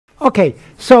Okay,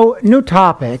 so new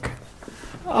topic.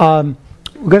 We're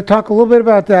going to talk a little bit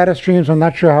about data streams. I'm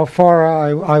not sure how far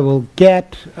I will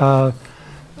get by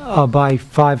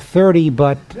 5:30,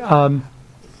 but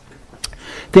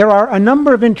there are a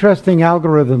number of interesting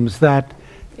algorithms that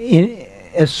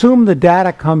assume the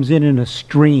data comes in a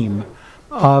stream.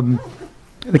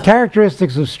 The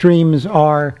characteristics of streams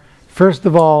are, first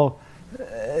of all,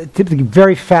 typically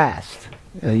very fast.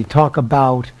 You talk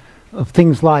about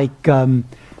things like the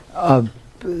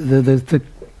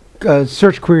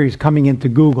search queries coming into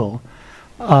Google,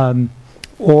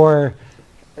 or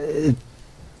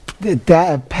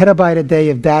petabyte a day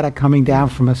of data coming down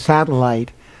from a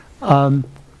satellite, and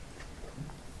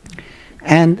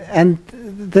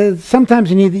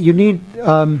sometimes you need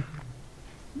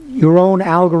your own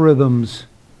algorithms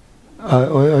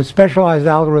or specialized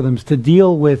algorithms to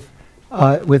deal with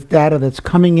data that's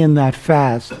coming in that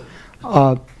fast,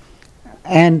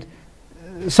 and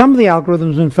some of the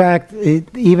algorithms, in fact,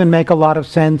 even make a lot of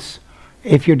sense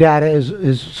if your data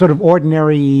is sort of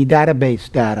ordinary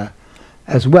database data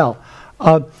as well.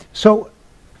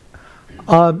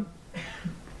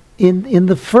 In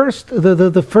the first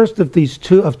of these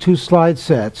two slide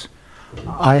sets,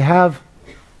 I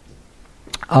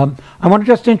want to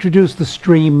just introduce the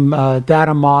stream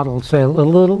data model, say a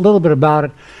little bit about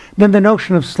it, then the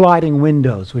notion of sliding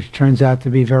windows, which turns out to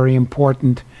be very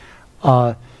important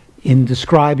in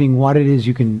describing what it is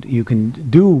you can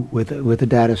do with a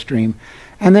data stream,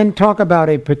 and then talk about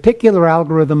a particular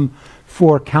algorithm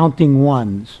for counting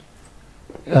ones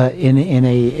in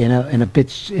a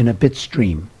bit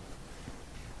stream.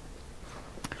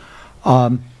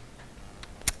 And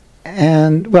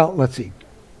well, let's see.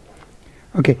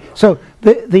 Okay, so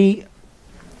the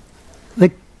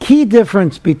key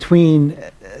difference between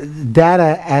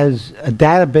data as a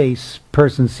database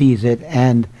person sees it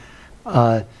and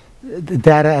the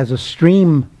data as a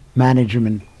stream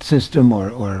management system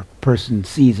or person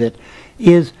sees it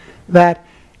is that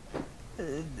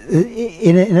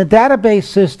in a database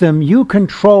system you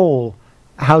control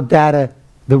how the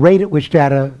rate at which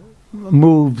data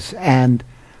moves and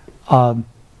how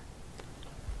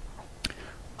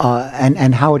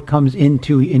it comes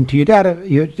into your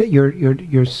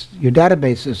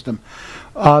database system.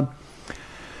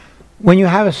 When you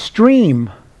have a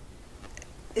stream,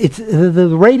 the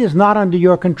rate is not under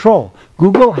your control.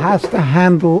 Google has to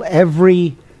handle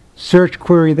every search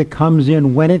query that comes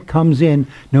in when it comes in,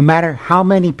 no matter how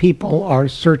many people are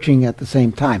searching at the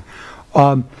same time.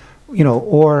 If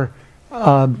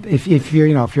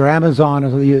you're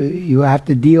Amazon, you have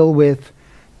to deal with,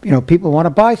 people want to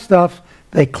buy stuff,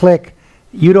 they click.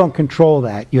 You don't control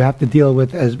that. You have to deal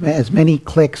with as many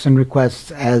clicks and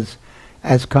requests as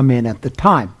come in at the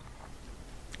time.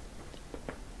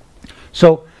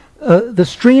 So the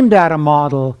stream data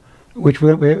model, which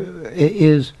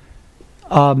is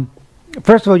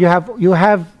first of all, you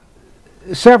have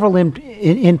several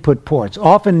input ports,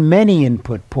 often many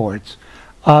input ports.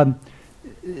 I'll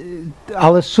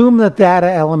assume that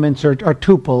data elements are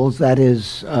tuples, that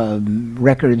is,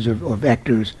 records or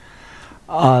vectors.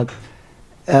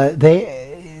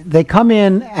 They come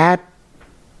in at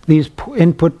these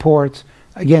input ports.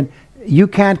 Again, you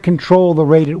can't control the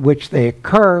rate at which they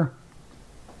occur.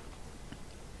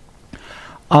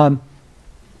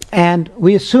 And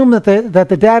we assume that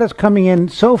the data is coming in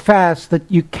so fast that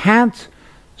you can't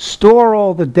store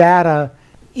all the data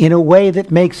in a way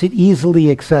that makes it easily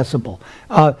accessible.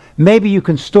 Maybe you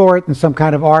can store it in some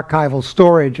kind of archival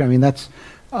storage. I mean, that's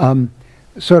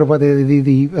sort of what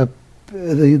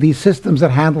these systems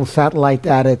that handle satellite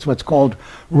data, it's what's called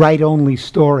write-only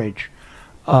storage.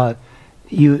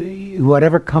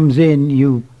 Whatever comes in,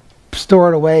 you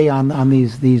store it away on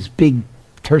these big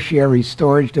tertiary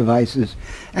storage devices,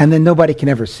 and then nobody can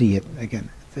ever see it again.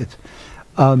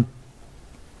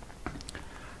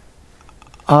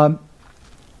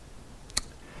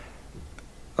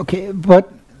 Okay,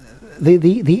 but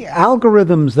the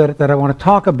algorithms that I want to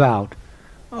talk about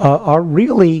are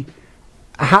really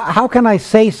how can I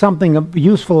say something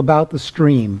useful about the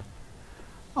stream?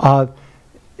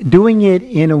 Doing it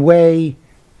in a way,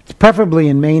 preferably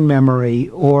in main memory,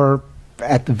 or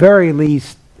at the very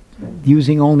least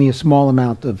using only a small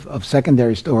amount of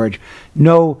secondary storage,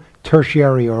 no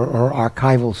tertiary or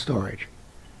archival storage.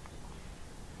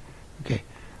 Okay.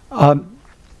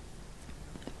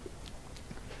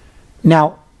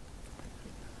 Now,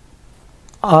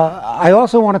 I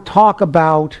also want to talk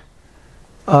about,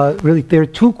 really, there are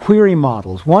two query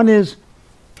models. One is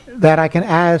that I can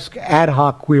ask ad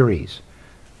hoc queries.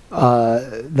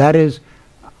 That is,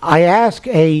 I ask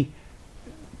a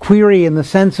query in the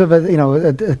sense of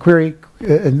a query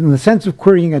in the sense of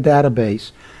querying a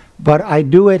database, but I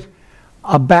do it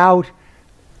about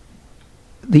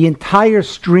the entire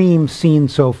stream seen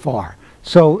so far.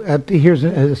 So here's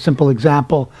a simple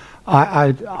example.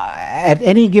 At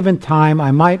any given time,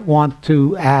 I might want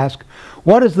to ask,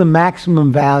 what is the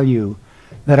maximum value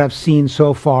that I've seen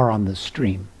so far on this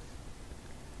stream?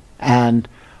 And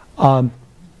now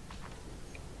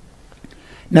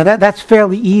that's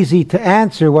fairly easy to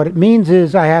answer. What it means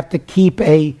is I have to keep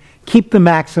the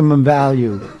maximum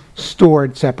value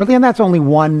stored separately, and that's only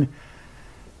one.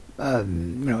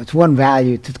 It's one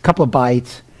value. It's a couple of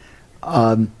bytes.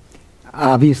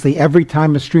 Obviously, every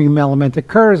time a stream element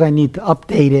occurs, I need to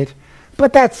update it,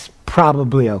 but that's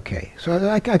probably okay. So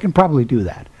I can probably do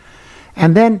that.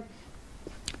 And then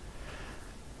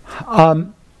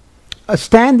a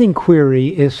standing query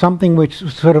is something which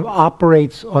sort of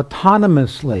operates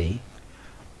autonomously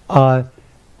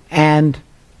and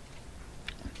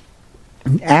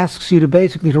asks you to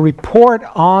basically to report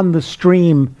on the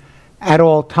stream at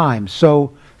all times.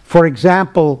 So, for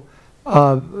example,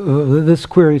 this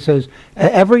query says,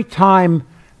 every time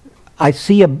I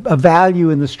see a value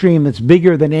in the stream that's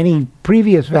bigger than any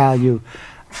previous value,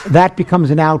 that becomes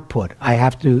an output. I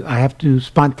have to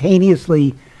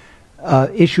spontaneously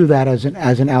issue that as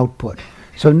an output.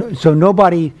 So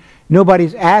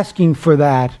nobody's asking for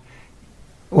that,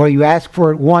 or you ask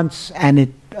for it once and it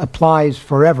applies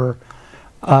forever.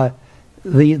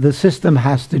 The system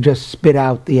has to just spit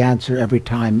out the answer every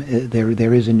time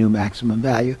there is a new maximum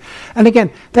value. And again,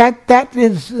 that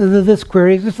is this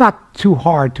query. It's not too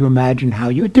hard to imagine how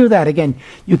you would do that. Again,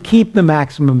 you keep the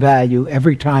maximum value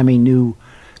every time a new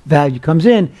value comes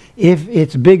in. If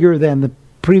it's bigger than the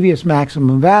previous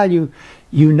maximum value,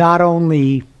 you not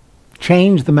only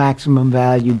change the maximum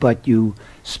value, but you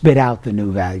spit out the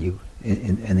new value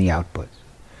in the outputs.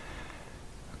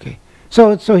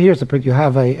 So here's the print. You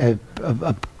have a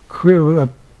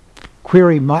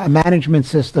query management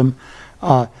system.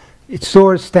 It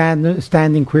stores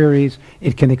standing queries.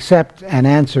 It can accept and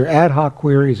answer ad hoc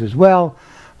queries as well.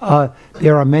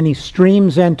 There are many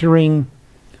streams entering.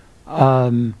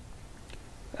 It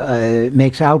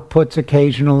makes outputs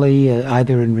occasionally,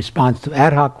 either in response to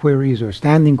ad hoc queries or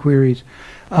standing queries.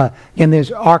 And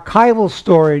there's archival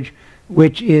storage,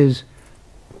 which is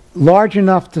large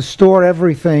enough to store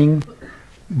everything,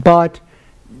 but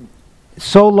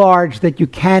so large that you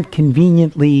can't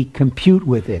conveniently compute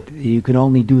with it. You can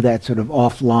only do that sort of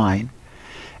offline.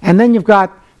 And then you've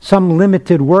got some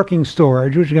limited working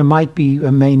storage, which might be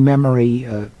a main memory,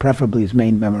 preferably as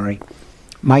main memory,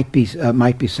 might be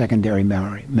secondary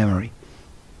memory.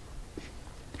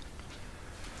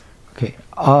 Okay.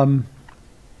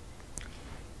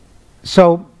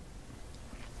 So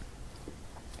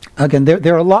again,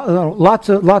 there are lots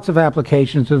of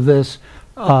applications of this.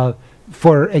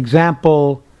 For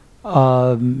example,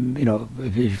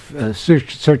 if a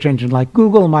search engine like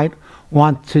Google might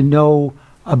want to know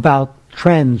about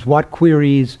trends, what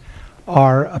queries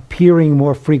are appearing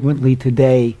more frequently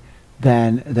today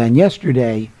than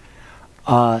yesterday.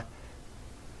 An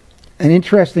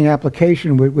interesting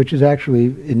application, which is actually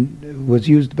was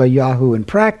used by Yahoo in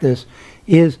practice,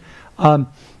 is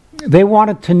they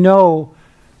wanted to know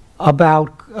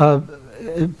about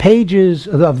pages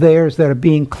of theirs that are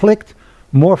being clicked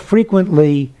more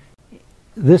frequently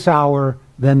this hour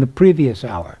than the previous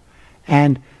hour.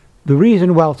 And the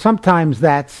reason, well, sometimes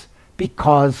that's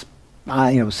because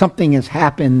something has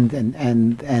happened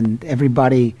and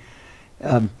everybody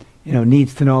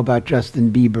needs to know about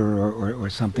Justin Bieber or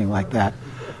something like that.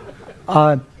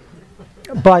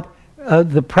 But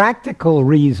the practical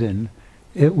reason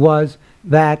it was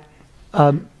that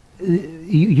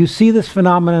you see this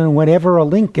phenomenon whenever a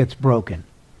link gets broken.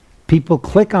 People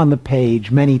click on the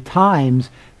page many times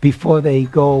before they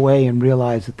go away and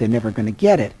realize that they're never going to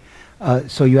get it.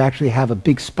 So you actually have a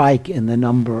big spike in the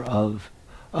number of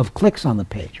clicks on the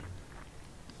page.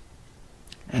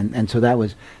 And so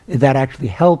that actually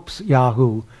helps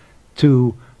Yahoo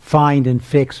to find and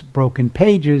fix broken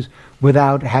pages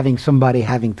without having somebody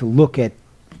having to look at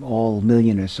all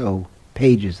million or so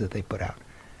pages that they put out.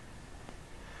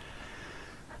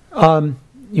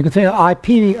 You can say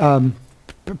IP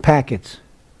packets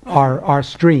are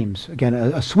streams. Again,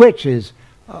 a switch is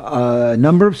a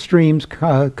number of streams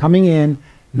coming in,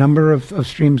 number of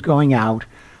streams going out.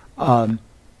 And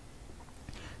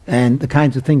the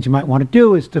kinds of things you might want to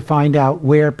do is to find out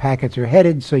where packets are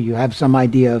headed, so you have some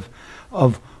idea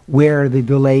of where the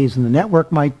delays in the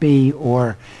network might be,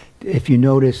 or if you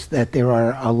notice that there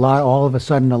are all of a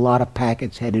sudden a lot of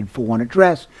packets headed for one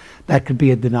address, that could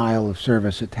be a denial of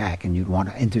service attack, and you'd want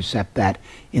to intercept that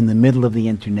in the middle of the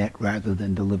internet rather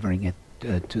than delivering it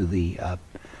to the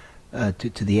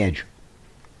edge.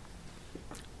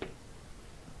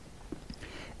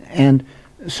 And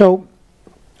so,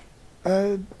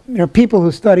 people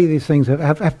who study these things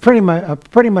have pretty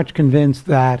much convinced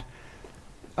that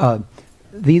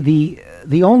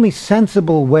the only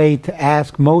sensible way to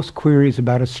ask most queries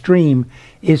about a stream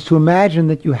is to imagine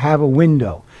that you have a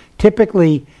window.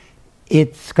 Typically,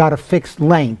 it's got a fixed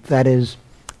length. That is,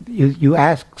 you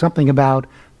ask something about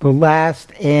the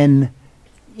last n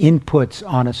inputs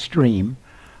on a stream.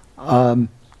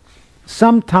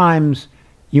 Sometimes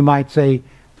you might say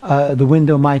the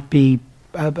window might be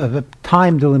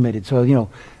time delimited, so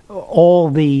all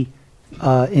the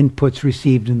inputs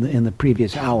received in the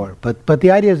previous hour. But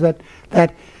the idea is that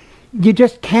you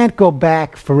just can't go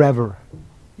back forever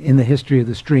in the history of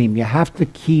the stream. You have to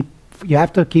keep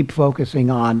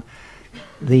focusing on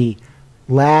the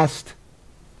last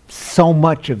so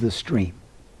much of the stream.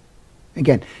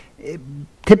 Again,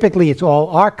 typically it's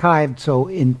all archived, so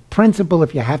in principle,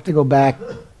 if you have to go back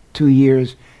 2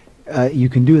 years, you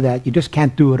can do that. You just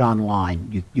can't do it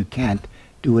online. You can't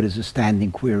do it as a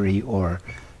standing query or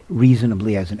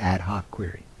reasonably as an ad hoc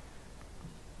query.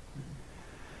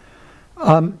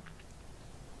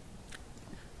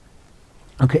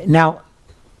 Okay, now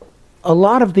a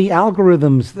lot of the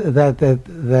algorithms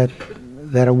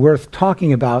that are worth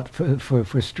talking about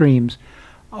for streams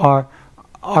are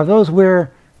those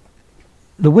where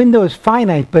the window is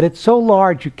finite, but it's so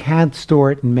large you can't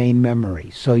store it in main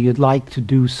memory. So you'd like to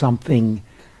do something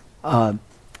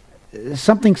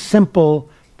simple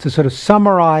to sort of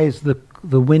summarize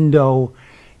the window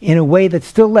in a way that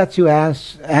still lets you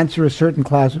answer a certain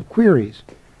class of queries,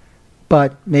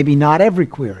 but maybe not every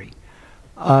query.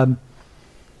 Now,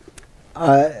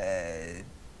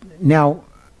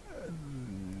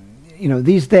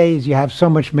 these days you have so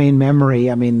much main memory.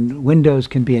 I mean, windows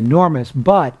can be enormous,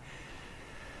 but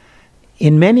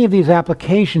in many of these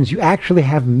applications, you actually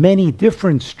have many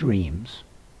different streams.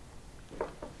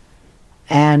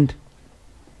 And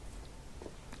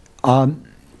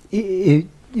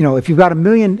if you've got a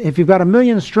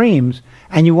million streams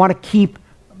and you want to keep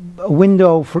a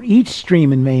window for each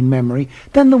stream in main memory,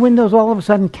 then the windows all of a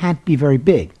sudden can't be very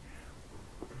big.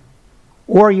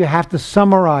 Or you have to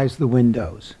summarize the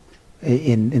windows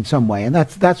in some way, and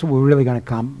that's what we're really going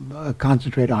to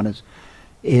concentrate on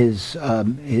is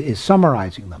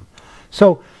summarizing them.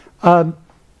 So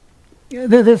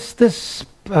this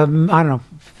I don't know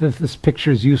if this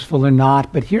picture is useful or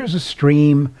not, but here's a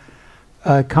stream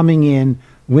coming in.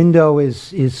 Window is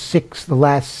the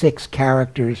last 6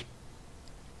 characters.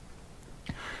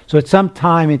 So at some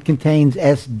time it contains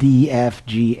S, D, F,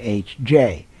 G, H,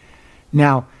 J.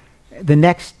 Now the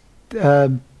next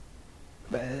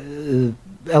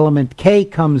element K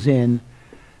comes in.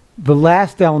 The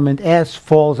last element S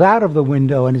falls out of the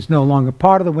window and is no longer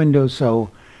part of the window, so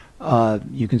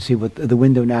you can see what the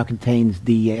window now contains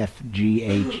D, F, G,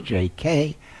 H, J,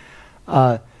 K.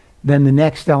 Then the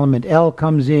next element L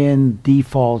comes in, D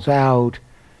falls out,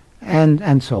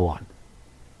 and so on.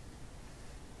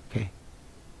 Okay.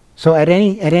 So at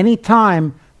any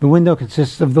time, the window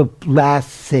consists of the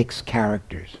last 6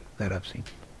 characters that I've seen.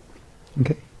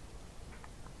 Okay.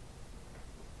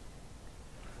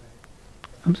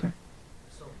 I'm sorry.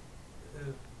 So,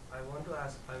 I want to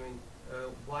ask,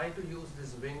 why to use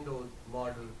this window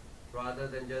model rather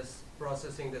than just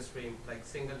processing the stream, like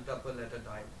single tuple at a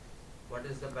time? What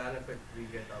is the benefit we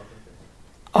get out of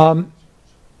this?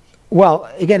 Well,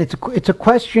 again, it's a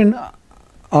question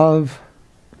of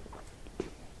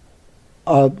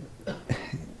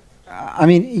I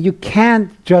mean, you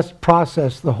can't just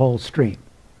process the whole stream.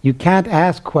 You can't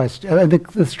ask questions.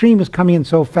 The stream is coming in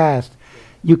so fast.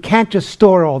 You can't just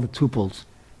store all the tuples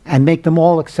and make them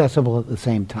all accessible at the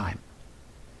same time.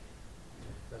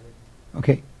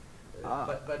 Okay.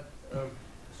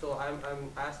 So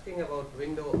I'm asking about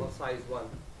window of size 1.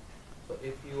 So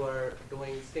if you are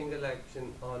doing single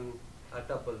action on a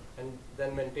tuple and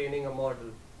then maintaining a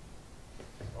model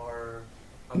or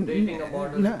updating a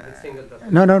model with single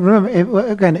tuple. No, remember, if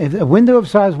a window of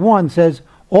size 1 says,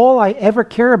 all I ever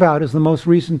care about is the most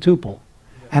recent tuple.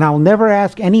 And I'll never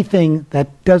ask anything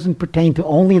that doesn't pertain to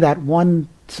only that one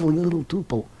silly little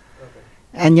tuple. Okay.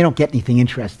 And you don't get anything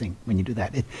interesting when you do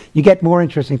that. You get more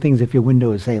interesting things if your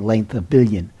window is, say, length 1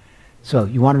 billion. So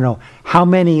you want to know how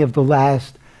many of the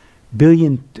last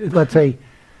billion, let's say,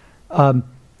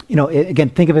 again,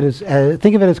 think of it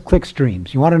as click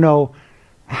streams. You want to know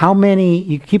how many,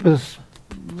 you keep the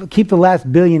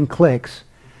last billion clicks,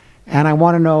 and I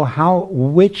want to know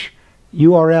which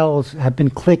URLs have been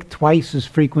clicked twice as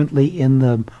frequently in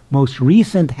the most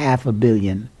recent 500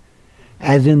 million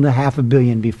as in the half a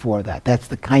billion before that? That's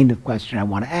the kind of question I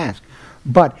want to ask.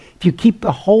 But if you keep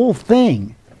the whole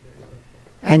thing,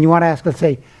 and you want to ask, let's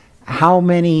say, how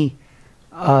many,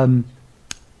 what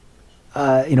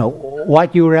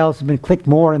URLs have been clicked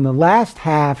more in the last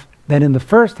half than in the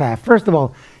first half? First of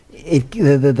all,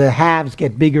 the halves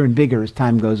get bigger and bigger as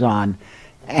time goes on,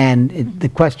 and the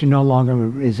question no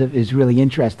longer is really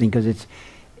interesting, because it's,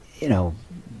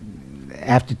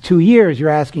 after 2 years, you're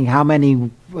asking how many,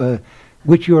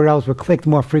 which URLs were clicked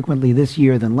more frequently this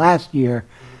year than last year.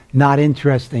 Not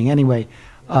interesting anyway.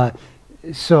 But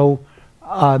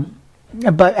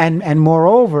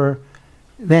moreover,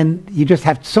 then you just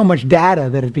have so much data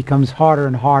that it becomes harder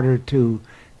and harder to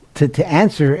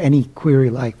answer any query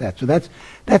like that. So that's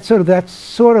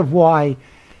sort of why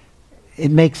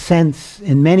it makes sense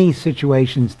in many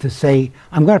situations to say,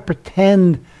 I'm going to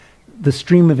pretend the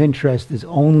stream of interest is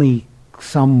only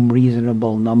some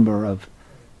reasonable number of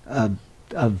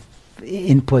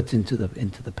inputs into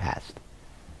the past.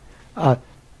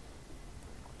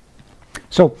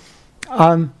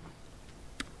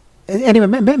 Anyway,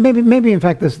 maybe in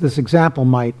fact this example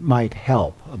might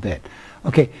help a bit.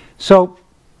 Okay, so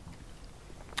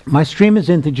my stream is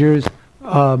integers.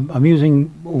 I'm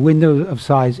using a window of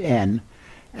size n,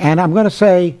 and I'm going to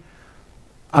say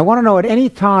I want to know at any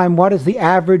time what is the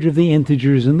average of the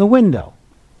integers in the window.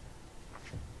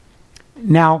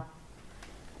 Now,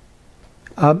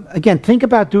 again, think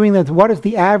about doing that. What is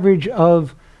the average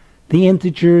of the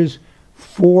integers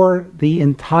for the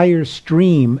entire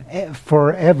stream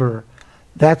forever?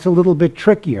 That's a little bit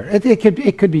trickier.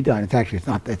 It could be done. It's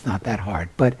not that hard,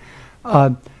 but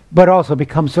also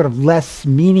becomes sort of less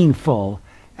meaningful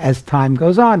as time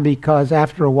goes on, because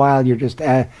after a while you're just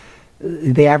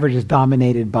the average is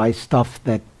dominated by stuff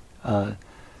that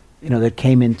that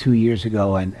came in 2 years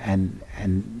ago and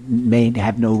may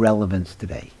have no relevance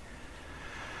today.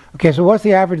 Okay, so what's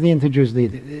the average of the integers?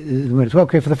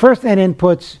 Okay, for the first n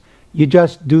inputs, you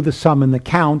just do the sum and the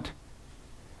count,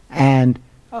 and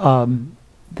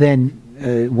then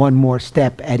one more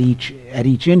step at each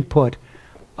input,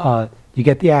 you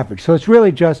get the average. So it's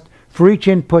really just for each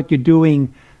input you're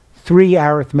doing 3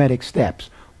 arithmetic steps: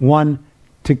 one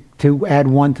to add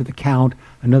 1 to the count,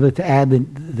 another to add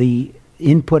the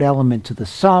input element to the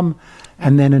sum,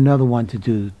 and then another one to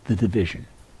do the division.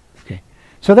 Okay,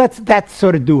 so that's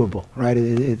sort of doable, right?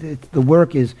 The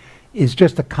work is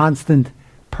just a constant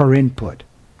per input.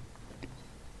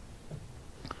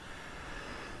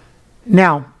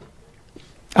 Now,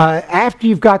 after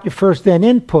you've got your first n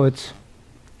inputs,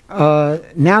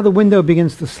 now the window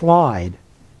begins to slide,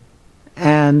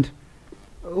 and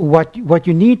what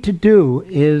you need to do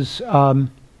is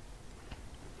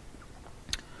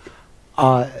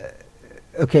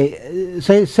okay,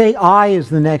 say I is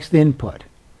the next input.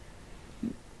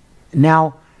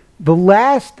 Now,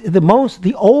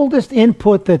 the oldest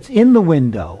input that's in the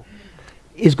window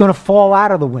is going to fall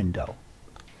out of the window.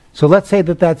 So let's say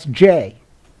that that's J.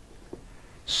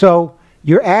 So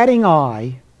you're adding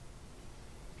I,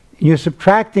 and you're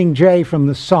subtracting J from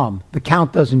the sum. The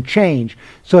count doesn't change.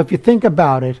 So if you think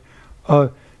about it,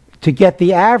 to get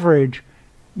the average,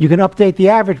 you can update the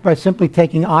average by simply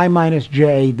taking I minus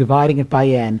J, dividing it by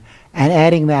n, and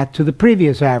adding that to the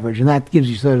previous average, and that gives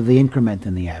you sort of the increment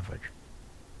in the average.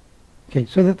 Okay,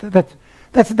 so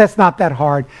that's not that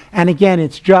hard. And again,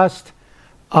 it's just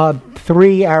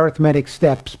 3 arithmetic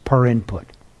steps per input.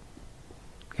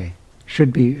 Okay,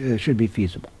 should be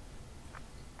feasible.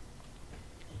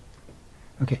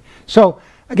 Okay, so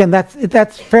again,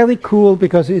 that's fairly cool,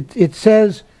 because it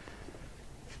says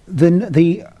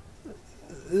the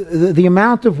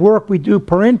amount of work we do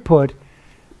per input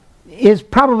is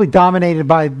probably dominated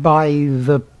by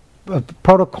the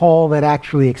protocol that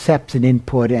actually accepts an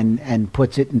input and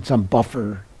puts it in some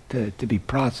buffer to be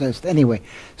processed. Anyway,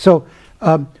 so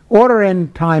order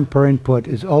n time per input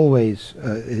is always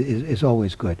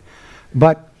good,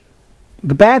 but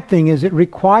the bad thing is it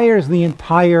requires the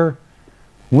entire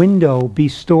window be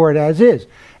stored as is.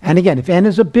 And again, if n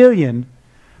is a billion,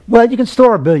 well, you can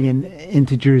store a billion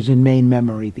integers in main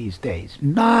memory these days.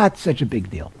 Not such a big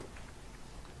deal.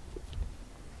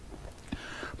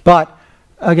 But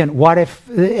again, what if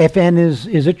n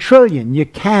is a trillion? You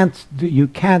can't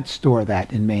store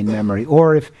that in main memory.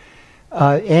 Or if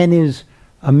n is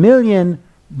a million,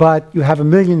 but you have a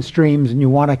million streams and you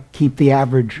want to keep the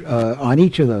average on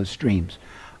each of those streams.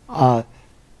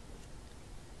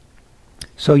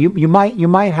 So you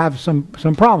might have some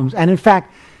problems. And in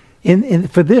fact,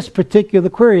 for this particular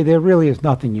query, there really is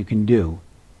nothing you can do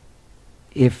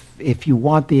if you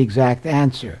want the exact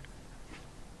answer.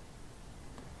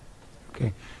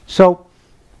 Okay, so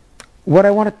what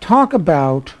I want to talk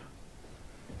about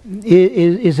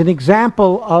is an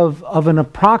example of an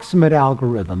approximate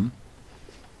algorithm.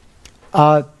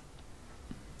 The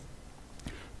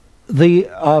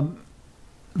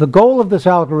goal of this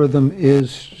algorithm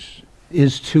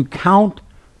is to count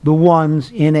the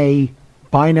ones in a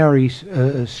binary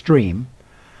stream,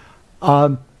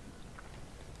 and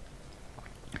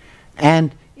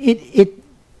it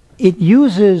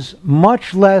uses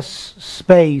much less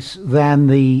space than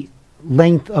the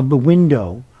length of the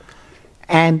window,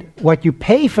 and what you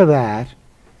pay for that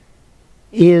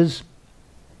is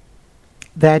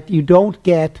that you don't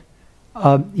get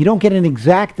an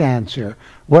exact answer.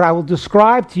 What I will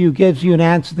describe to you gives you an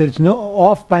answer that is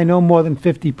off by no more than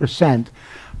 50%.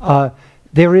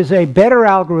 There is a better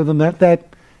algorithm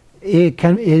that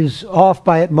is off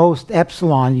by at most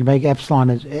epsilon. You make epsilon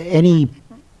as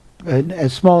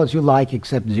as small as you like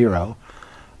except 0.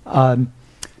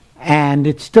 And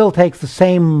it still takes the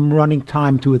same running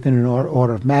time to within an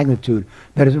order of magnitude.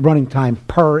 That is running time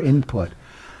per input.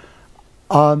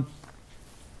 And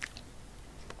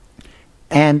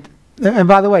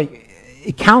by the way,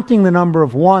 counting the number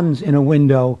of ones in a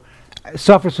window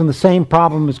suffers from the same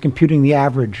problem as computing the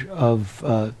average of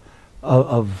a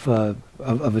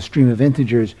stream of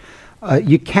integers.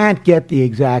 You can't get the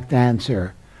exact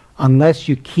answer unless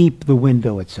you keep the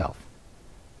window itself.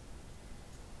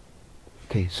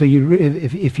 Okay, so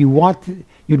if you want to,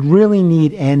 you'd really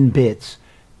need n bits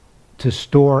to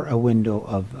store a window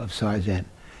of size n.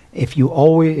 If you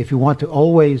want to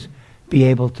always be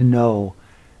able to know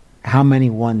how many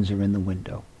ones are in the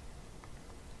window.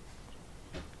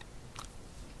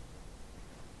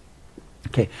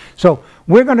 Okay, so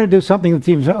we're going to do something that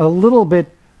seems a little bit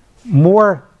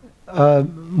more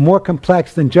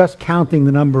complex than just counting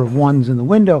the number of ones in the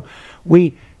window.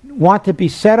 We want to be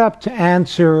set up to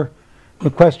answer the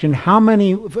question, how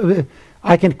many,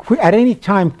 I can at any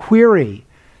time query,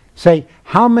 say,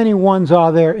 how many ones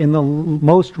are there in the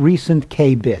most recent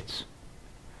k bits,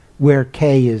 where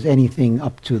k is anything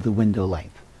up to the window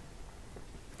length.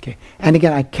 Okay, and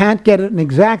again, I can't get an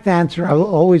exact answer. I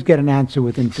will always get an answer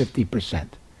within 50%.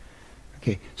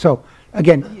 Okay, so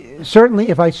again, certainly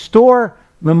if I store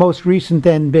the most recent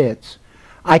n bits,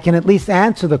 I can at least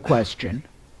answer the question.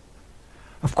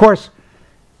 Of course,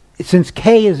 since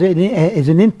k is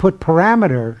an input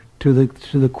parameter to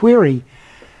the query,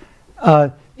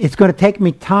 it's going to take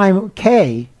me time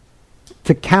k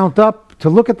to count up, to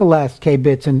look at the last k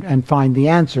bits and find the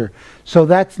answer. So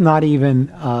that's not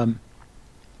even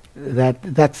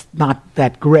that's not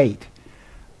that great.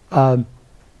 And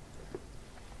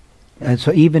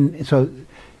so even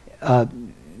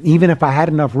if I had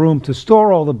enough room to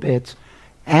store all the bits,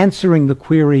 answering the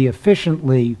query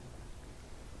efficiently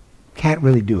can't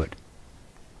really do it.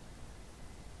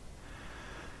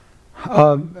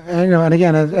 And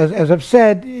again, as I've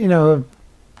said, a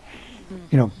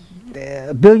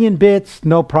billion bits,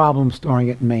 no problem storing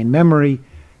it in main memory.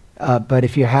 But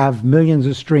if you have millions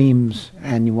of streams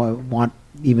and you want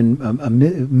even a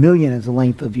million as the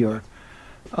length of your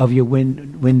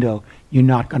window, you're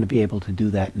not going to be able to do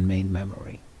that in main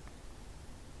memory.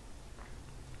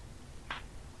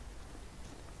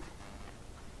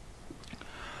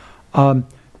 So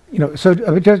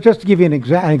just to give you an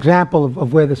example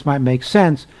of where this might make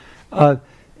sense,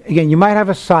 again, you might have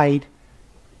a site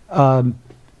in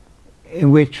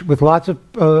which with lots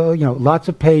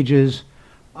of pages,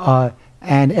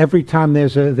 and every time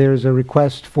there's a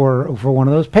request for one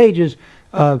of those pages,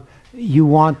 you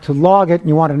want to log it and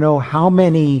you want to know how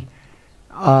many,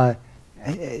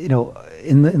 in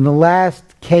the last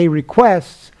k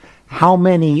requests, how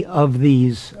many of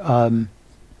these.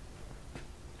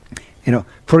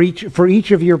 For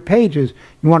each of your pages,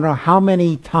 you want to know how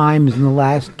many times in the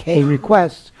last k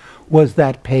requests was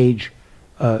that page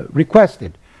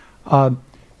requested.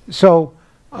 So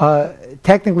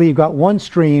technically, you've got one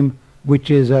stream,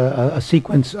 which is a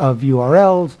sequence of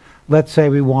URLs. Let's say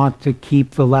we want to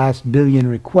keep the last billion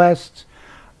requests.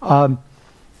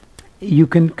 You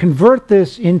can convert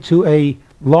this into a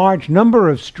large number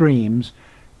of streams,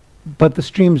 but the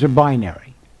streams are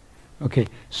binary. Okay,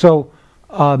 so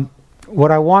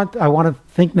what I want to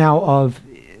think now of,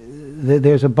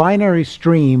 there's a binary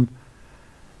stream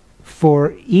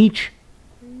for each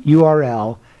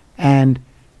URL, and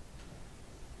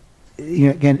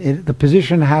again, the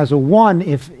position has a 1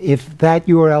 if that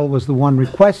URL was the one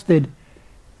requested,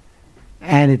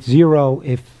 and it's 0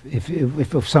 if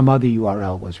some other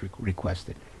URL was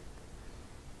requested.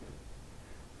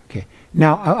 Okay.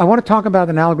 Now I want to talk about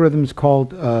an algorithm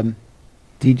called I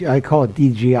call it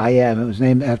DGIM. It was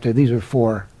named after, these are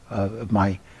 4 of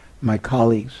my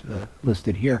colleagues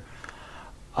listed here.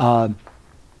 And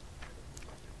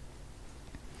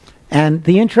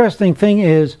the interesting thing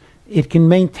is it can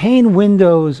maintain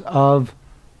windows of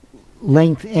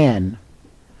length n,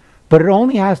 but it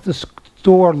only has to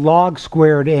store log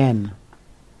squared n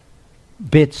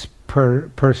bits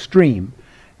per stream.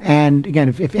 And again,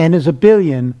 if n is a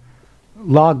billion,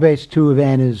 log base 2 of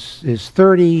n is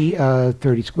 30.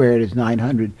 30 squared is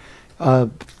 900.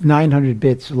 900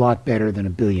 bits is a lot better than a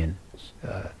billion.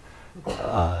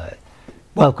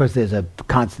 Well, of course, there's a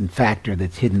constant factor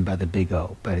that's hidden by the big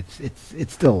O, but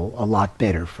it's still a lot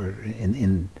better for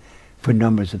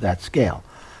numbers of that scale.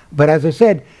 But as I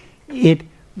said, it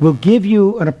will give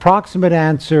you an approximate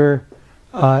answer.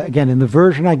 Again, in the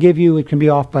version I give you, it can be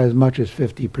off by as much as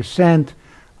 50%,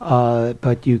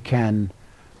 but you can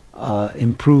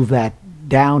improve that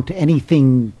down to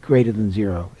anything greater than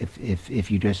 0.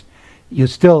 If you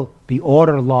still be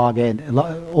order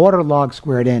log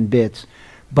squared n bits,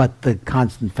 but the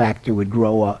constant factor would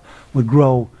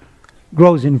grows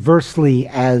inversely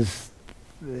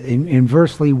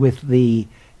inversely with the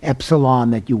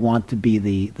epsilon that you want to be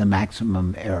the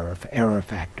maximum error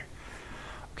factor.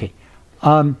 Okay.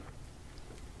 Now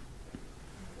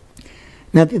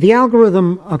the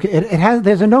algorithm, okay,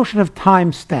 there's a notion of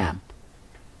timestamp.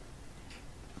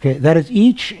 Okay, that is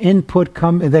each input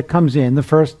that comes in, the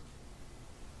first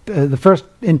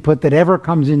input that ever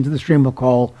comes into the stream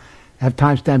will have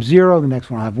timestamp 0, the next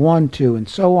one will have 1, 2, and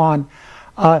so on.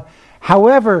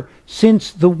 However,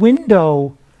 since the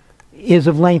window is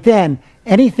of length n,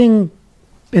 anything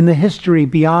in the history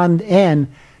beyond n,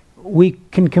 we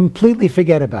can completely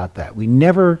forget about that. We'll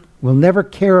never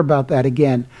care about that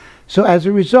again. So as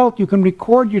a result, you can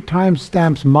record your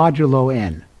timestamps modulo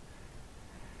n.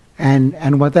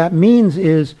 And what that means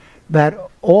is that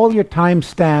all your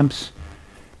timestamps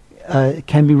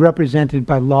can be represented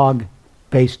by log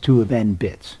base 2 of n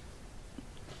bits.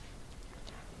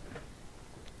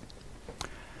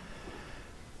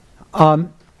 Now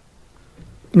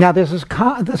there's this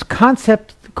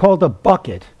concept called a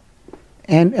bucket,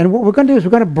 and what we're going to do is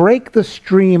we're going to break the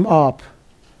stream up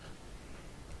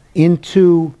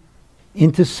into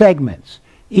segments.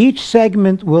 Each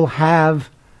segment will have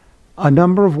a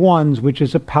number of ones, which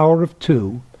is a power of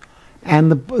 2,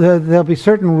 and there'll be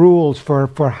certain rules for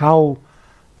how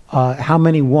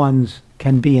many ones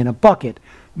can be in a bucket.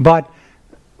 But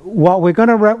what we're going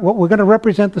to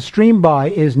represent the stream by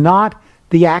is not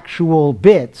the actual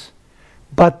bits,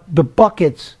 but the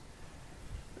buckets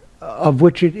of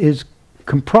which it is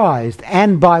comprised.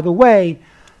 And by the way,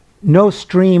 no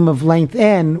stream of length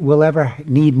n will ever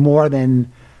need more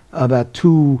than about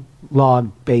 2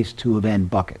 log base 2 of n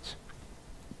buckets.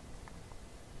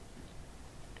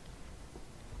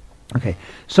 Okay,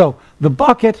 so the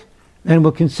bucket then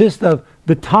will consist of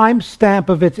the timestamp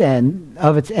of its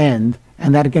end,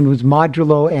 and that again was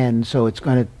modulo n, so it's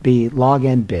going to be log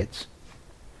n bits.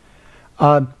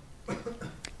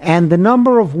 And the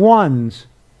number of ones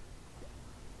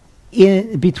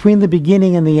between the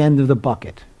beginning and the end of the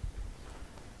bucket.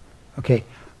 Okay.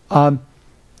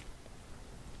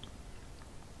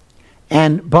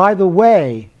 And by the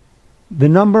way, the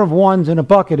number of ones in a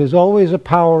bucket is always a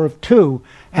power of 2,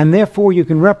 and therefore you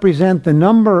can represent the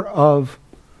number of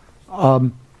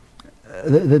the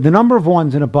number of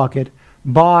ones in a bucket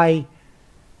by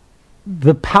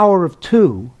the power of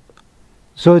 2.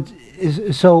 So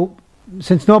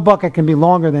since no bucket can be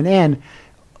longer than n,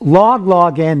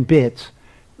 log n bits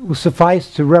will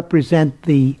suffice to represent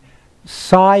the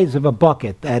size of a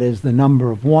bucket, that is the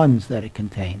number of ones that it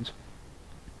contains.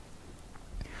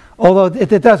 Although it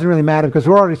doesn't really matter because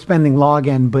we're already spending log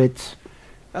n bits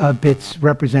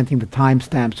representing the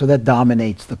timestamp, so that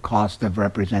dominates the cost of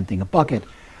representing a bucket.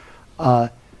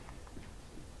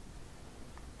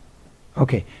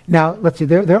 Okay, now let's see,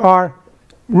 there are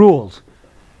rules.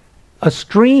 A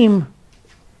stream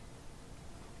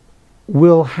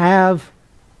will have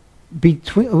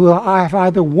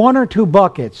either 1 or 2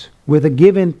 buckets with a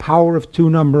given power of 2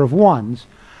 number of ones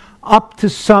up to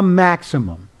some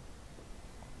maximum.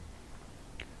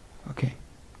 Okay.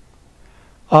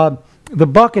 The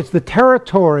buckets, the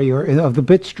territory of the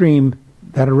bit stream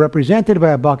that are represented by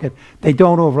a bucket, they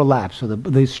don't overlap. So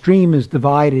the stream is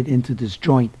divided into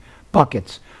disjoint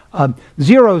buckets.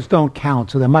 Zeros don't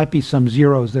count, so there might be some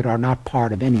zeros that are not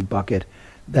part of any bucket.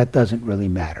 That doesn't really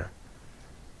matter.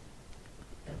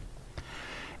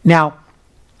 Now,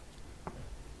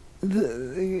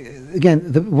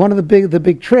 one of the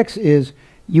big tricks is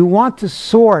you want to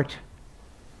sort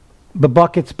the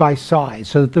buckets by size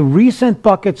so that the recent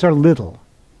buckets are little.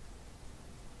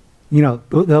 You know,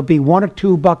 there'll be 1 or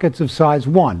 2 buckets of size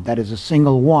 1, that is a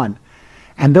single 1,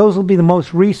 and those will be the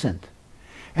most recent.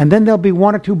 And then there'll be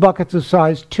 1 or 2 buckets of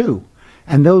size 2,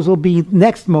 and those will be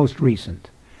next most recent.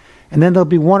 And then there'll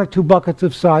be 1 or 2 buckets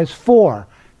of size 4,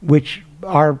 which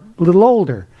are a little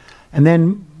older. And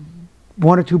then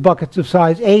 1 or 2 buckets of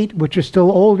size 8, which are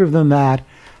still older than that.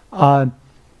 And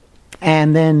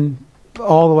then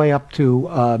all the way up to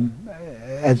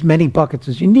as many buckets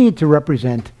as you need to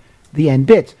represent the n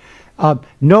bits.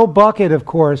 No bucket, of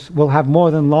course, will have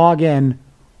more than log n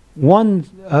one,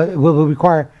 will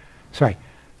require, sorry,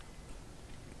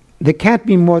 there can't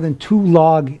be more than 2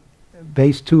 log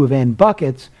base 2 of n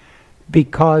buckets,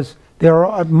 because there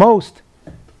are at most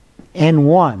n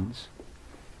ones.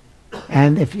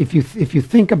 And if you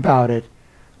think about it,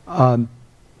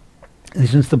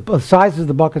 since the sizes of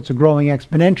the buckets are growing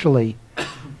exponentially,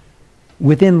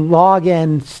 within log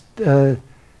n,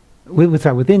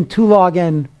 within 2 log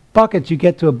n buckets, you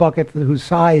get to a bucket whose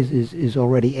size is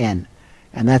already n,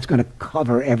 and that's going to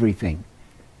cover everything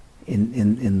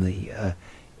in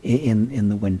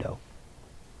the window.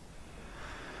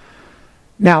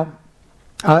 Now,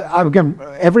 again,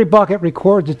 every bucket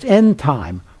records its end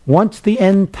time. Once the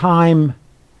end time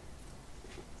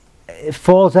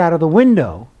falls out of the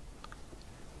window,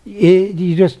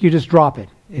 you just drop it.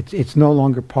 It's no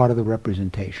longer part of the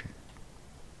representation.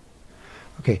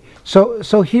 Okay,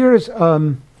 so here's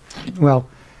well,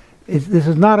 this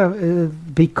is not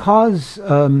because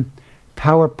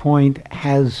PowerPoint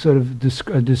has sort of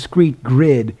a discrete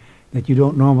grid that you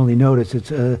don't normally notice.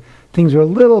 It's things are a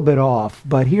little bit off,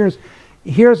 but here's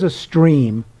a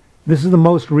stream. This is the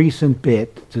most recent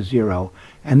bit to 0,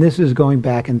 and this is going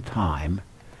back in time.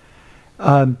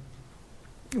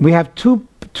 We have two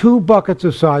buckets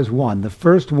of size 1. The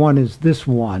first one is this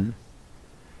one.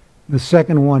 The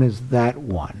second one is that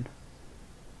one.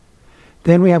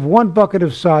 Then we have 1 bucket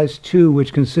of size 2,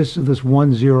 which consists of this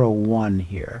 101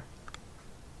 here.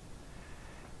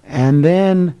 And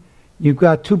then you've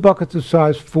got 2 buckets of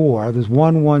size 4. There's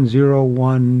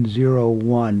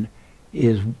 1100101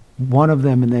 is one of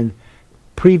them, and then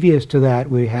previous to that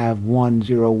we have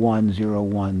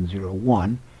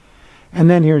 1010101. And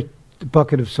then here's a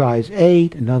bucket of size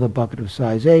 8, another bucket of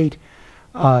size 8.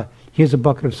 Here's a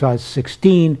bucket of size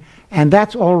 16, and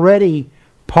that's already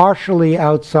partially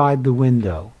outside the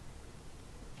window.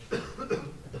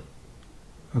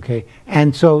 Okay,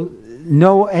 and so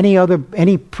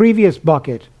any previous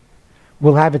bucket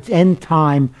will have its end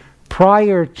time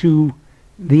prior to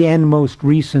the n most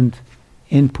recent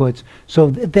inputs. So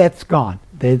that's gone.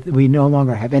 We no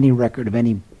longer have any record of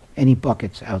any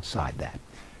buckets outside that.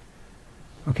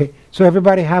 Okay, so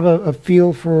everybody have a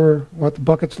feel for what the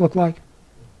buckets look like?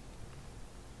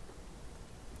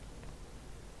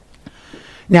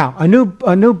 Now, a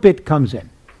new bit comes in.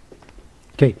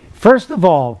 Okay, first of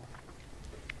all,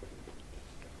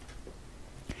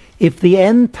 if the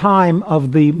end time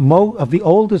of the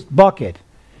oldest bucket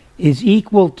is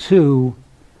equal to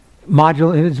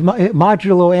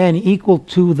modulo n equal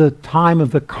to the time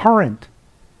of the current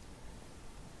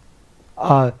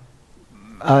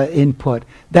input,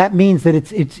 that means that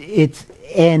it's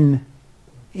n,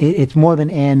 it's more than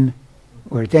n,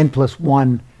 or it's n plus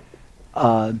 1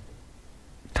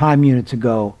 time units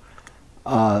ago,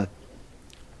 so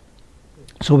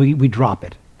we drop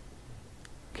it.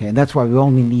 Okay, and that's why we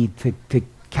only need to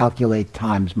calculate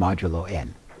times modulo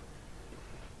n.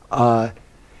 Now,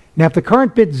 if the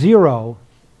current bit's 0,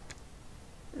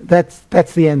 that's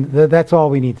the end. That's all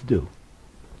we need to do.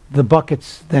 The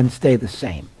buckets then stay the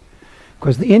same,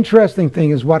 because the interesting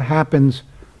thing is what happens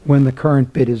when the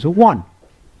current bit is a 1.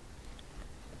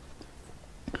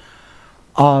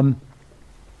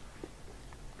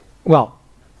 Well,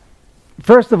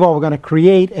 first of all, we're going to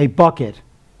create a bucket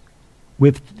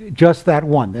with just that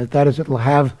 1. That is, it will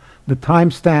have the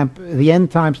timestamp. The end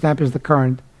timestamp is the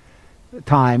current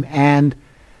time, and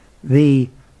the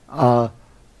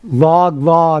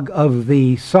log of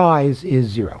the size is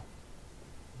 0.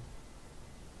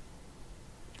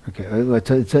 Okay,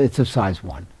 it's a size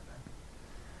 1.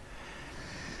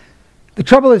 The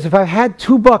trouble is, if I had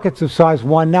 2 buckets of size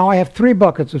 1, now I have 3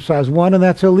 buckets of size 1, and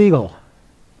that's illegal.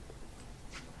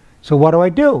 So what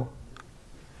do?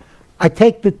 I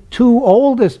take the 2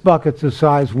 oldest buckets of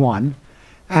size 1,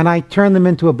 and I turn them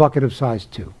into a bucket of size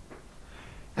 2.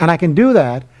 And I can do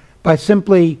that by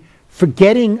simply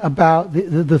forgetting about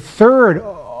the third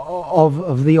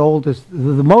of the oldest,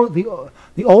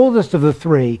 the oldest of the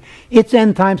 3. Its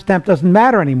end timestamp doesn't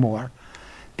matter anymore.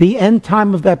 The end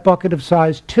time of that bucket of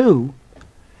size 2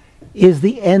 is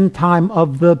the end time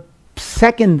of the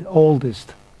second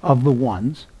oldest of the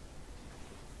 1s,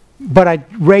 but I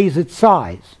raise its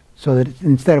size so that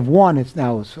instead of 1, it's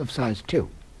now of size 2.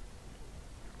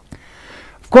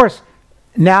 Of course,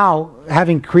 now,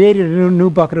 having created a new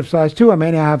bucket of size 2, I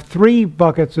may now have 3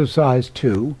 buckets of size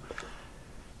 2,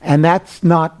 and that's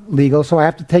not legal, so I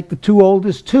have to take the 2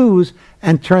 oldest 2s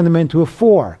and turn them into a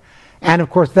 4. And of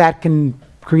course that can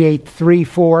create 3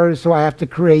 4s, so I have to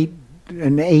create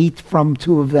an 8 from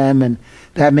 2 of them, and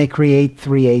that may create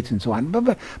 3 8s and so on.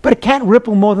 But it can't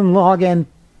ripple more than log n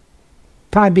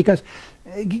time because,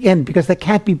 again, because there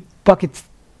can't be buckets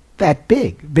that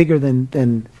big, bigger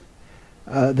than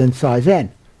size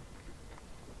n.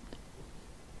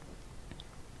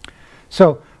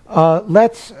 So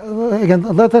this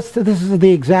is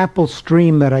the example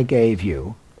stream that I gave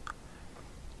you.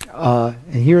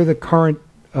 And here are the current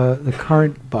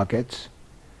buckets.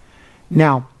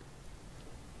 Now,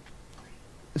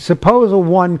 suppose a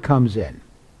 1 comes in.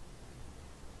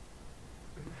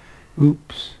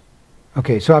 Oops.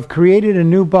 Okay, so I've created a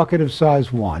new bucket of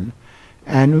size 1,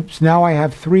 and oops, now I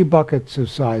have 3 buckets of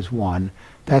size 1.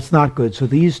 That's not good. So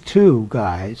these 2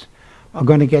 guys are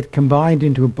going to get combined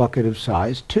into a bucket of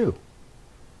size 2.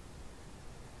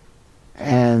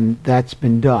 And that's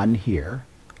been done here.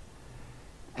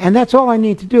 And that's all I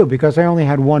need to do because I only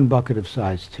had 1 bucket of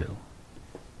size 2.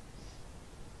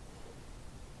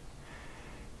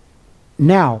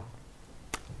 Now,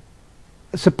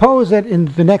 suppose that in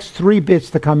the next 3 bits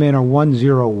to come in are 1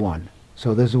 0 1.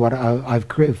 So this is what I've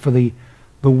created for the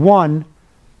 1.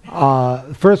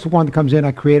 The first one that comes in,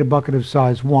 I create a bucket of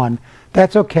size 1.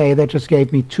 That's okay. That just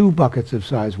gave me 2 buckets of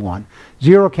size 1.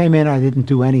 0 came in, I didn't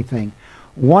do anything.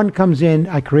 1 comes in,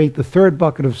 I create the 3rd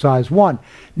bucket of size 1.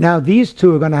 Now these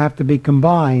 2 are going to have to be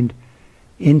combined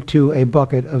into a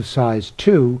bucket of size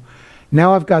 2.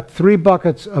 Now I've got 3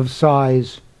 buckets of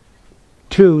size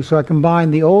 2, so I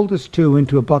combine the oldest 2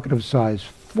 into a bucket of size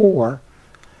 4.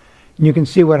 And you can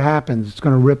see what happens. It's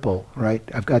going to ripple, right?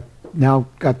 I've now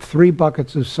got 3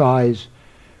 buckets of size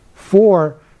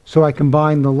 4, so I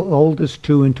combine the oldest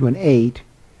 2 into an 8.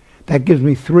 That gives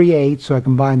me 3 8s, so I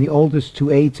combine the oldest 2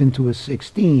 8s into a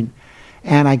 16.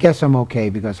 And I guess I'm okay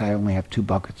because I only have 2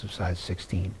 buckets of size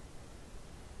 16.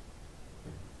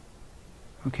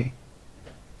 Okay.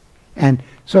 And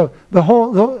so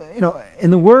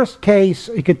in the worst case,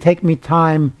 it could take me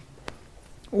time,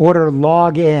 order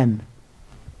log n,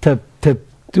 to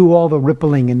do all the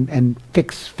rippling and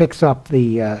fix up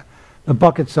the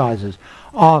bucket sizes.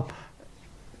 On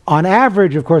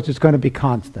average, of course, it's going to be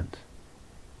constant.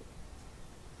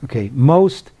 Okay,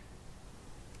 most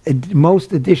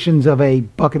additions of a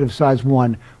bucket of size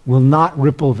 1 will not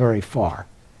ripple very far.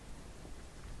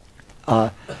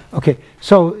 Okay,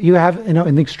 so you have,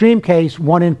 in the extreme case,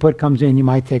 1 input comes in, you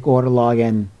might take order log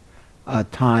n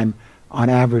time. On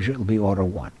average, it will be order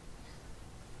 1.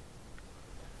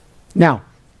 Now,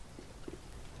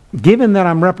 given that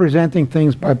I'm representing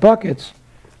things by buckets,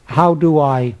 how do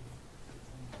I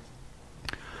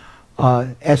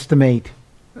estimate,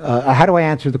 how do I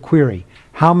answer the query?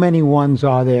 How many 1s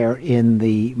are there in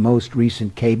the most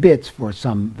recent k bits for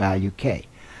some value k?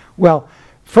 Well,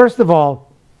 first of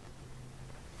all,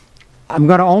 I'm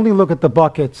going to only look at the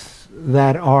buckets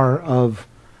that are of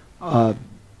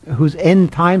whose n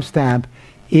timestamp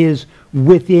is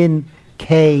within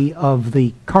k of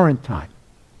the current time,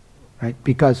 right?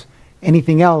 Because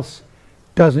anything else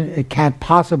it can't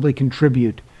possibly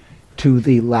contribute to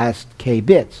the last k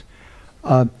bits.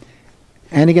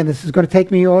 And again, this is going to take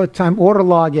me all the time, order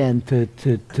log n,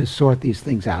 to sort these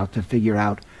things out, to figure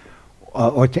out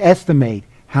or to estimate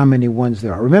how many 1s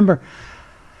there are. Remember,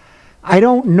 I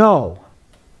don't know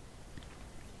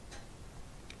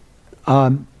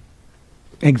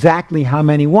exactly how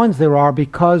many 1s there are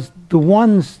because the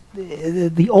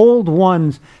old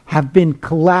 1s have been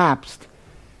collapsed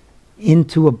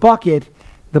into a bucket.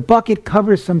 The bucket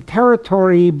covers some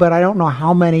territory, but I don't know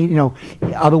how many,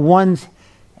 are the 1s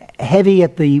heavy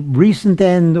at the recent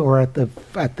end or at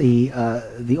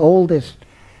the oldest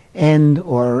end,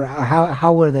 or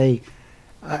how are they?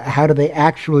 How do they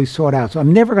actually sort out? So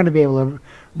I'm never going to be able to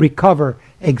recover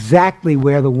exactly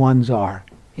where the 1s are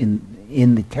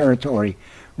in the territory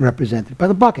represented by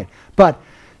the bucket. But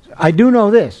I do know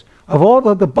this: of all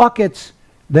of the buckets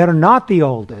that are not the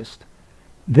oldest,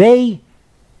 they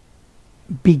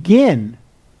begin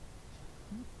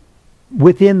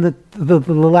within the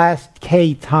last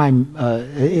k time,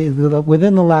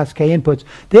 within the last k inputs.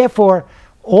 Therefore,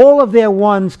 all of their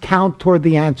 1s count toward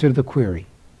the answer to the query.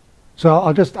 So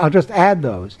I'll just add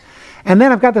those, and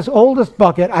then I've got this oldest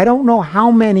bucket. I don't know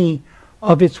how many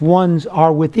of its 1s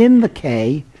are within the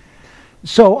k,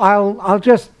 so I'll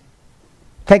just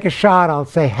take a shot. I'll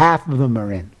say half of them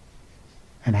are in,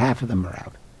 and half of them are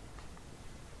out.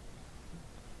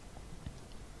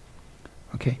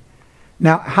 Okay.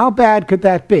 Now, how bad could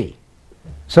that be?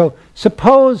 So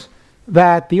suppose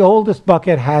that the oldest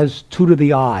bucket has 2 to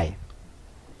the I,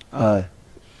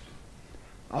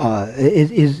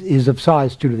 is of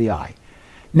size 2 to the I.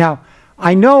 Now,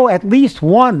 I know at least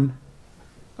one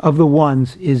of the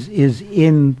ones is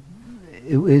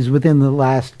within the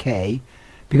last k,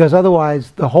 because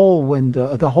otherwise the whole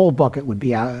window, the whole bucket would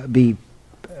be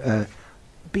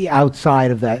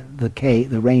outside of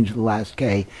the range of the last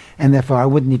k, and therefore I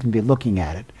wouldn't even be looking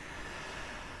at it.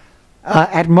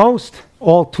 At most,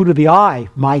 all 2 to the I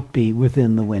might be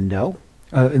within the window,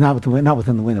 not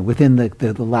within the window, within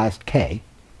the last k.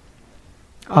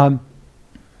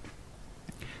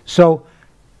 So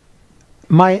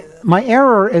my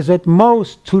error is at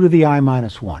most 2 to the I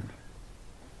minus 1.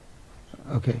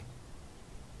 Okay.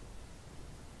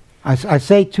 I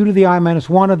say 2 to the I minus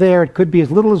 1 are there. It could be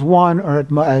as little as 1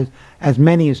 or as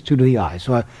many as 2 to the I.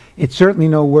 So it's certainly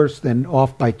no worse than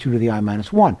off by 2 to the I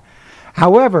minus 1.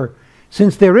 However,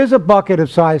 since there is a bucket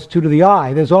of size 2 to the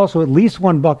I, there's also at least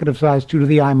one bucket of size 2 to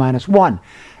the I minus 1,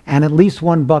 and at least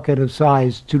one bucket of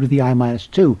size 2 to the I minus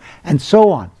 2, and so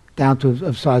on, down to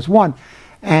of size 1.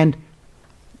 And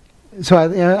so,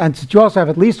 and since you also have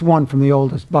at least one from the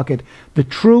oldest bucket, the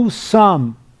true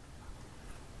sum,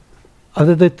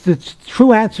 the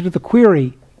true answer to the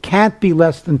query can't be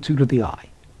less than 2 to the I.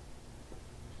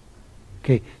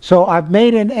 Okay, so I've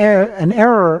made an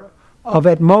error of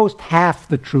at most half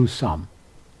the true sum.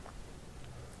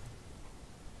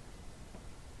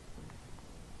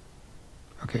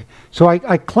 Okay, so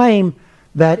I claim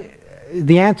that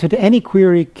the answer to any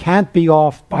query can't be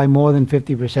off by more than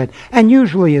 50%, and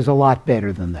usually is a lot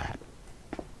better than that.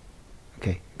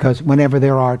 Okay, because whenever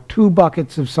there are 2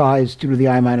 buckets of size 2 to the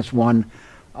I minus 1,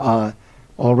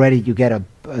 already you get a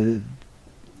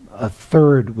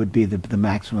third would be the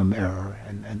maximum error,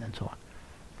 and so on.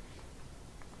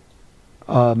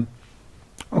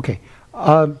 Okay.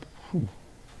 Okay.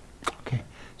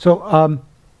 So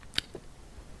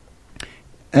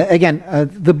again,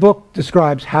 the book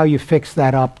describes how you fix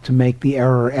that up to make the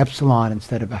error epsilon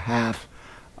instead of a half.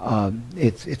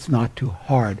 It's not too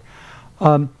hard.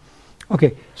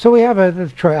 Okay. So we have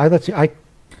let's try. Let's see.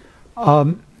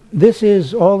 This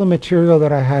is all the material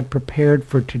that I had prepared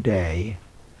for today.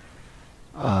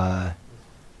 Let's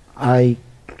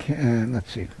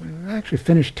see. I actually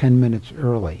finished 10 minutes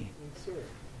early.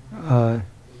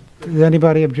 Is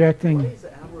anybody objecting? What is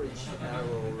the average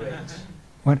error rate?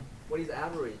 What? What is the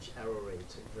average error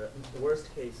rate? The worst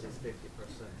case is 50%,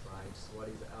 right? So what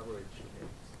is the average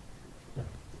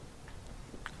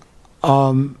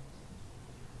case?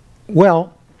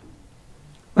 Well,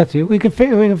 let's see. We can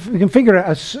figure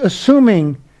out,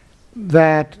 assuming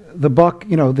that the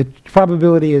the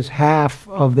probability is half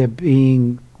of there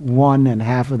being 1 and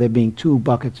half of there being 2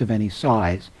 buckets of any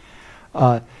size.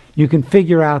 You can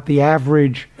figure out the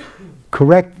average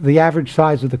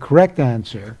size of the correct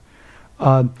answer.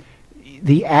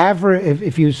 The average,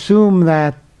 if you assume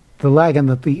that the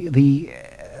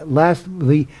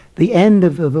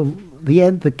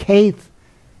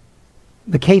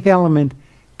kth element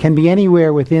can be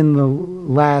anywhere within the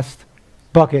last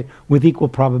bucket with equal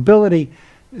probability,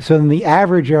 so then the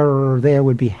average error there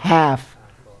would be half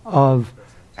of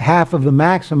the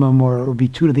maximum, or it would be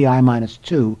 2 to the I minus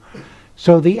 2.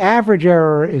 So the average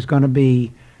error is going to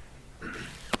be,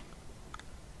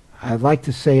 I'd like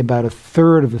to say, about a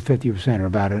third of the 50%, or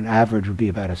about an average would be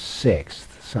about a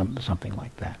sixth, something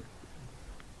like that.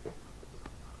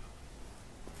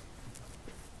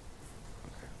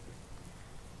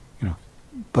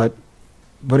 But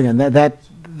again,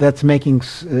 that's making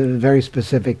very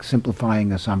specific,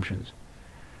 simplifying assumptions.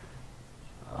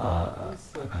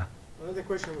 Another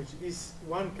question, which is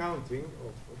one counting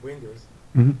of windows.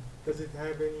 Mm-hmm. Does it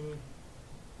have any?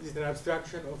 Is it an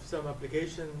abstraction of some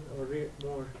application, or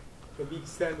more can be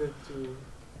extended to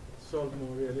solve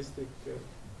more realistic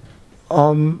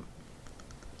problems?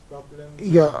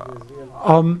 Yeah.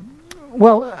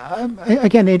 Well,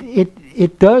 again,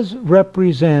 it does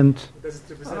represent,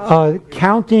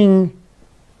 counting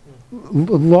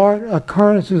large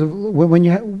occurrences. What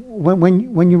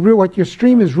your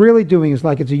stream is really doing is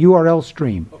like it's a URL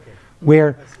stream, Okay.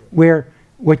 where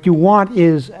what you want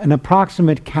is an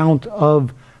approximate count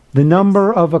of the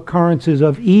number of occurrences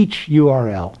of each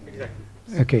URL.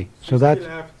 Exactly. Okay, so you that's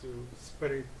still have to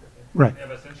spread it. right. Yeah,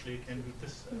 but essentially you can do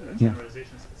this Yeah.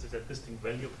 generalization, this is a distinct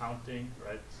value counting,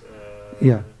 right?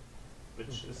 Yeah.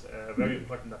 Which is a very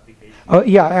important application.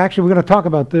 Yeah, actually, we're going to talk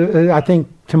about I think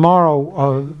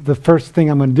tomorrow. The first thing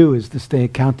I'm going to do is to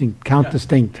count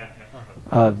distinct. Yeah,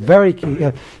 yeah. Very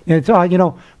key. It's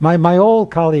my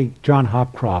old colleague John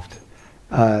Hopcroft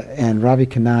and Ravi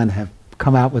Kannan have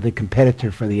come out with a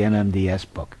competitor for the MMDS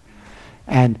book.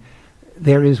 And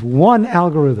there is one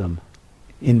algorithm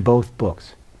in both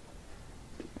books,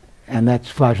 and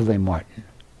that's Flageolet-Martin,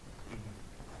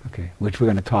 okay, which we're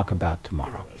going to talk about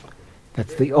tomorrow.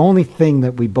 That's the only thing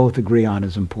that we both agree on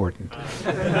is important.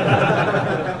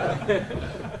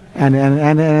 And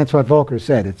that's what Volcker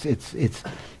said.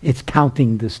 It's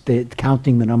counting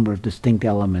the number of distinct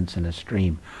elements in a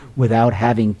stream without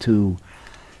having to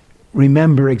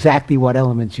remember exactly what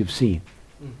elements you've seen.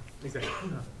 Exactly.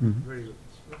 Very good.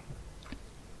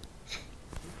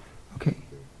 Okay.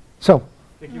 So,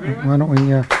 Thank you very much. why don't we?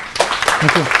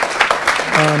 Thank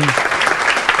you.